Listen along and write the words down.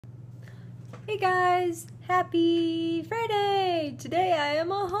Hey guys, happy Friday! Today I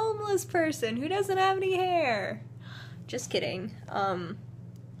am a homeless person who doesn't have any hair. Just kidding. I'm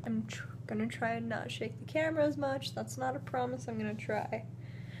gonna try and not shake the camera as much. That's not a promise, I'm gonna try.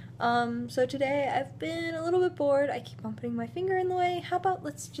 So today I've been a little bit bored. I keep on putting my finger in the way. How about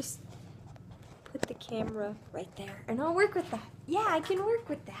let's just put the camera right there and I'll work with that. Yeah, I can work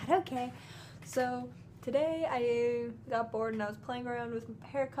with that, okay. So today I got bored and I was playing around with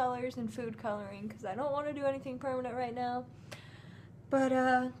hair colors and food coloring because I don't want to do anything permanent right now. But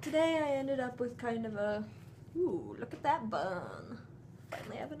today I ended up with kind of a, ooh, look at that bun.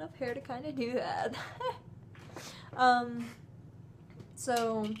 Finally have enough hair to kind of do that.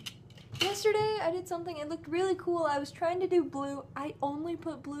 So yesterday I did something, it looked really cool. I was trying to do blue. I only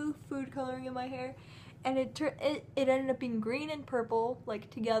put blue food coloring in my hair. And it ended up being green and purple, like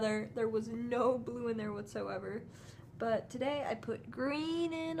together. There was no blue in there whatsoever. But today I put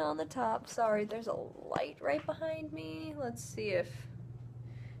green in on the top. Sorry, there's a light right behind me. Let's see if...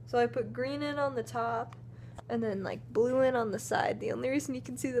 So I put green in on the top, and then like blue in on the side. The only reason you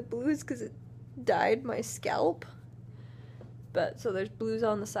can see the blue is because it dyed my scalp. But, so there's blues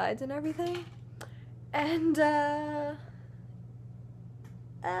on the sides and everything. And,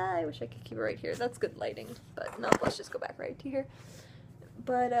 I wish I could keep it right here. That's good lighting, but no, let's just go back right to here.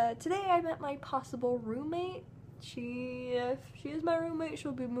 But today I met my possible roommate. If she is my roommate,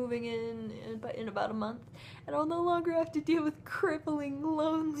 she'll be moving in about a month, and I'll no longer have to deal with crippling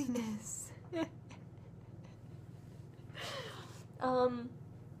loneliness. I don't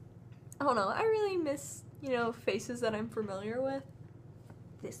know. I really miss, faces that I'm familiar with.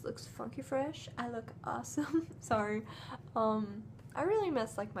 This looks funky fresh. I look awesome. Sorry. I really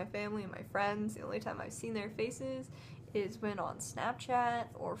miss like my family and my friends. The only time I've seen their faces is when on Snapchat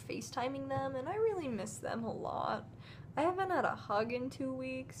or FaceTiming them, and I really miss them a lot. I haven't had a hug in 2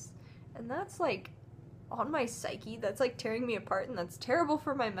 weeks, and that's like on my psyche. That's like tearing me apart, and that's terrible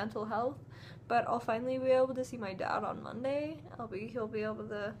for my mental health. But I'll finally be able to see my dad on Monday. He'll be able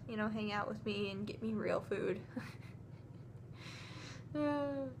to, hang out with me and get me real food.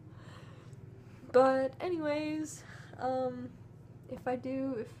 But anyways, if I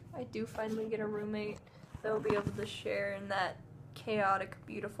do finally get a roommate, they'll be able to share in that chaotic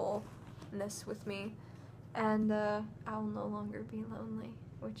beautifulness with me, and I'll no longer be lonely,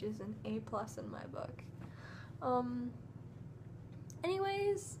 which is an A+ in my book.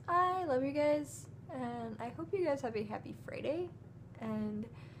 Anyways, I love you guys, and I hope you guys have a happy Friday. And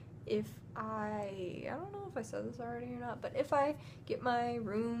if I don't know if I said this already or not, but if I get my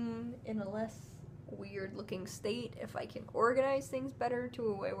room in a less weird looking state, if I can organize things better to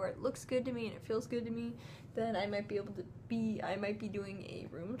a way where it looks good to me and it feels good to me, then I might be doing a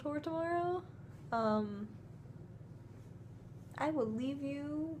room tour tomorrow. I will leave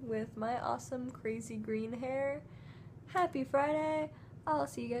you with my awesome crazy green hair. Happy Friday. I'll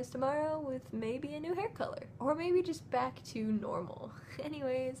see you guys tomorrow with maybe a new hair color, or maybe just back to normal.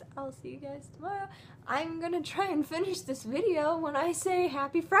 Anyways, I'll see you guys tomorrow. I'm gonna try and finish this video when I say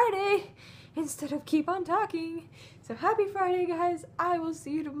happy Friday instead of keep on talking. So happy Friday, guys. I will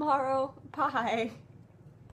see you tomorrow. Bye.